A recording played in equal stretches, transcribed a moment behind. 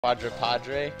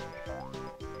Quadrupadre.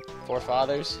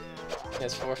 Forefathers. He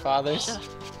has forefathers.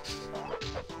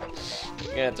 You're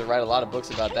gonna have to write a lot of books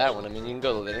about that one. I mean, you can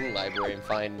go to the Lincoln Library and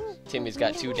find Timmy's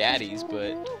got 2 daddies,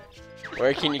 but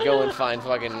where can you go and find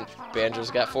fucking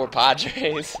Banjo's got 4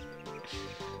 padres?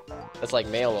 That's like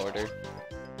mail order.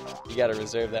 You gotta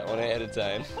reserve that one ahead of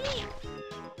time.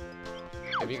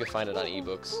 Maybe you can find it on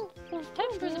ebooks. I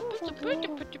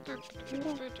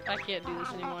can't do this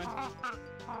anymore.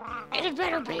 It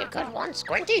better be a good one,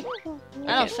 Squinty.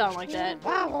 I don't sound like that.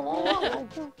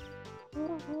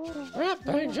 Rap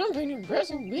by jumping and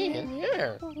pressing B in the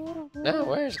air. Now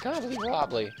where's Cobbly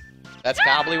Wobbly? That's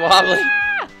Cobbly Wobbly.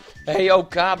 Hey yo,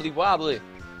 Cobbly Wobbly.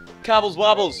 Cobbles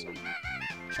Wobbles.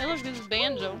 Hey look, this is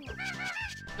Banjo.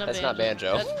 That's not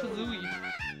Banjo. That's Kazooie.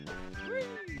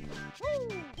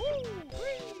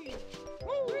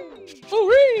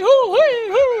 Hooray, hooray,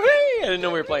 hooray! I didn't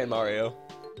know we were playing Mario.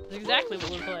 That's exactly what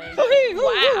we're playing. Hooray,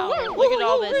 Wow, hooray, look at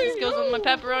all hooray, this. This goes on my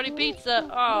pepperoni pizza.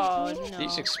 Oh no. Did he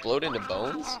just explode into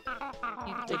bones?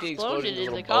 He he exploded into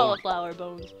into little cauliflower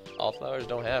bones. Cauliflowers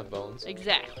don't have bones.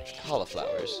 Exactly.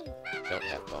 Cauliflowers don't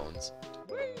have bones.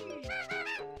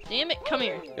 Damn it, come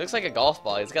here. He looks like a golf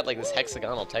ball. He's got like this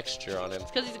hexagonal texture on him.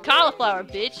 It's because he's a cauliflower,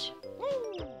 bitch.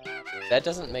 That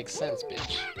doesn't make sense,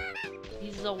 bitch.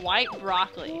 He's a white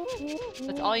broccoli.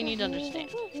 That's all you need to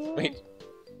understand. Wait,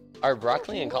 are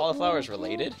broccoli and cauliflowers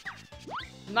related?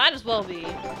 Might as well be.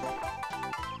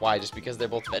 Why, just because they're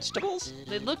both vegetables?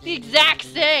 They look the exact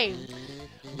same.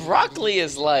 Broccoli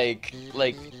is like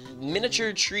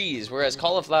miniature trees, whereas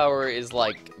cauliflower is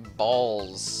like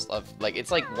balls of it's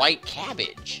like white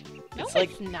cabbage. No,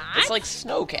 it's not. It's like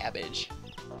snow cabbage.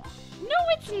 No,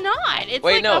 it's not. It's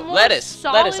Wait, like no, a more lettuce.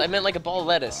 solid... Lettuce. I meant like a ball of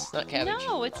lettuce, not cabbage.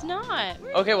 No, it's not.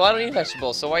 Okay, well I don't eat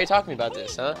vegetables, so why are you talking about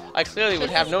this, huh? I clearly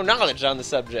would have no knowledge on the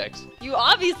subject. You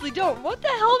obviously don't. What the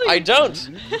hell do you... I don't.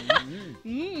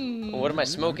 Mmm. Well, what am I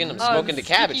smoking? I'm smoking the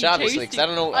cabbage, sticky, obviously, because I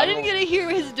don't know. I didn't get to hear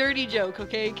his dirty joke,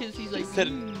 okay? Because he's like, said-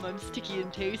 I'm sticky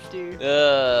and tasty.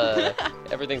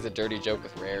 Everything's a dirty joke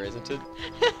with Rare, isn't it?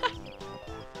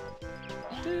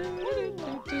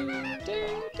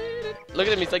 Look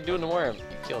at him, he's like doing the worm. You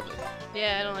killed it.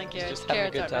 Yeah, I don't like carrots. just having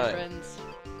a Carrots good aren't my time. friends.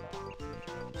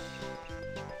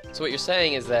 So what you're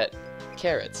saying is that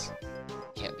carrots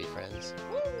can't be friends.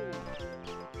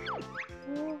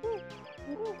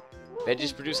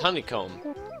 Veggies produce honeycomb.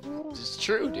 This is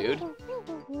true, dude.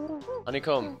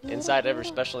 Honeycomb inside every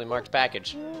specially marked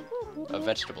package of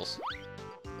vegetables.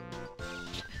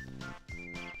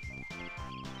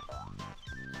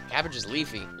 Cabbage is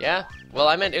leafy, yeah? Well,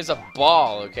 I meant it was a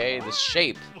ball, okay? The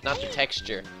shape, not the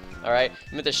texture, alright? I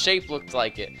meant the shape looked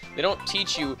like it. They don't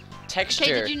teach you texture.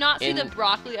 Okay, did you not see in... the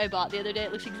broccoli I bought the other day?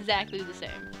 It looks exactly the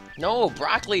same. No,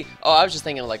 broccoli. Oh, I was just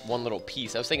thinking of like one little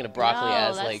piece. I was thinking of broccoli No,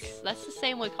 as that's, like. that's the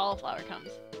same way cauliflower comes.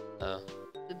 Oh.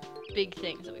 The big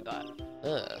things that we bought.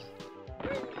 I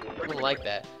don't like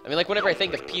that. I mean, like whenever I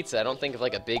think of pizza, I don't think of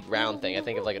like a big round thing. I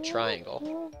think of like a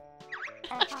triangle.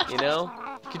 You know?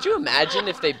 Could you imagine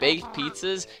if they baked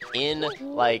pizzas in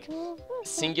like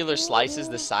singular slices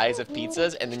the size of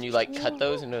pizzas, and then you like cut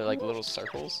those into like little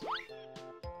circles?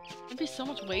 There'd be so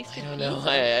much wasted I don't know.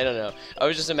 pizza. I don't know. I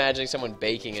was just imagining someone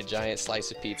baking a giant slice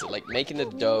of pizza, like making the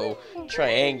dough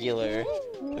triangular,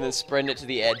 and then spreading it to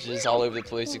the edges all over the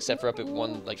place, except for up at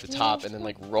one, like the top, and then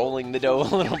like rolling the dough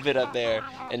a little bit up there,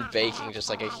 and baking just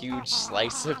like a huge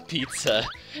slice of pizza,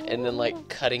 and then like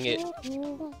cutting it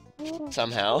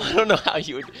somehow. I don't know how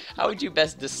would you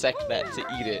best dissect that to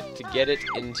eat it, to get it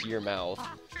into your mouth?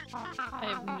 I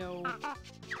have no clue.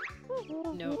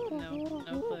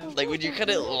 Like, would you cut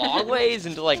it long ways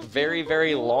into like very,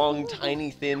 very long,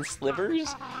 tiny, thin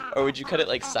slivers? Or would you cut it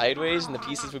like sideways and the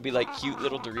pieces would be like cute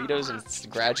little Doritos and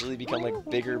gradually become like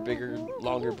bigger,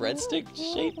 longer breadstick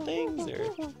shaped things?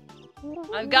 Or...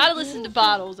 I've got to listen to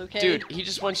Bottles, okay? Dude, he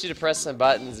just wants you to press some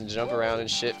buttons and jump around and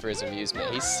shit for his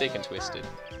amusement. He's sick and twisted.